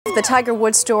The Tiger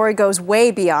Woods story goes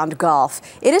way beyond golf.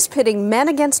 It is pitting men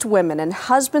against women and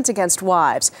husbands against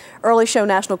wives. Early Show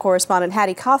national correspondent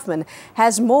Hattie Kauffman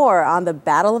has more on the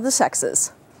battle of the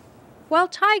sexes. While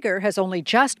Tiger has only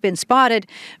just been spotted,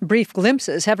 brief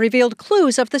glimpses have revealed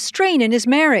clues of the strain in his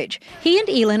marriage. He and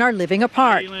Elin are living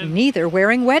apart, neither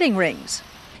wearing wedding rings.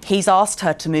 He's asked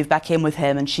her to move back in with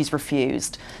him and she's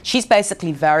refused. She's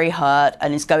basically very hurt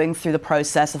and is going through the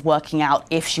process of working out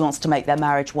if she wants to make their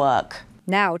marriage work.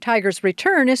 Now Tiger's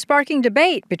return is sparking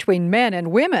debate between men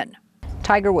and women.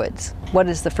 Tiger Woods, what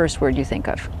is the first word you think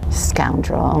of?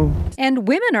 Scoundrel. And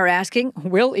women are asking,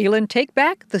 will Elin take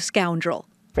back the scoundrel?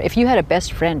 If you had a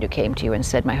best friend who came to you and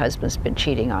said, my husband's been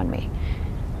cheating on me,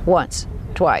 once,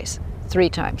 twice, 3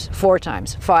 times, 4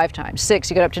 times, 5 times, 6,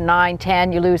 you get up to 9,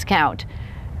 10, you lose count.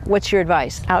 What's your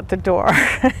advice? Out the door.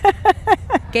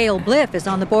 Gail Bliff is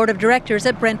on the board of directors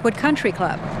at Brentwood Country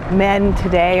Club. Men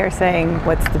today are saying,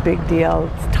 what's the big deal?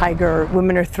 It's Tiger.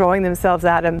 Women are throwing themselves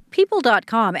at him.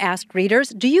 People.com asked readers,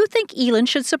 do you think Elin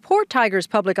should support Tiger's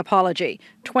public apology?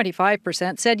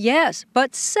 25% said yes,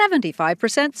 but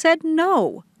 75% said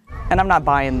no. And I'm not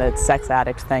buying the sex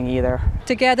addict thing either.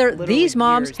 Together, these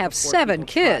moms have 7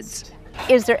 kids.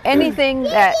 Is there anything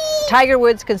that Tiger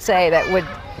Woods can say that would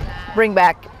bring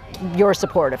back your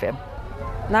support of him?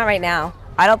 Not right now.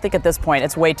 I don't think at this point,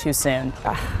 it's way too soon.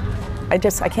 I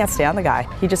can't stand the guy.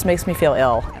 He just makes me feel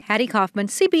ill. Hattie Kauffman,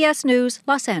 CBS News,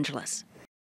 Los Angeles.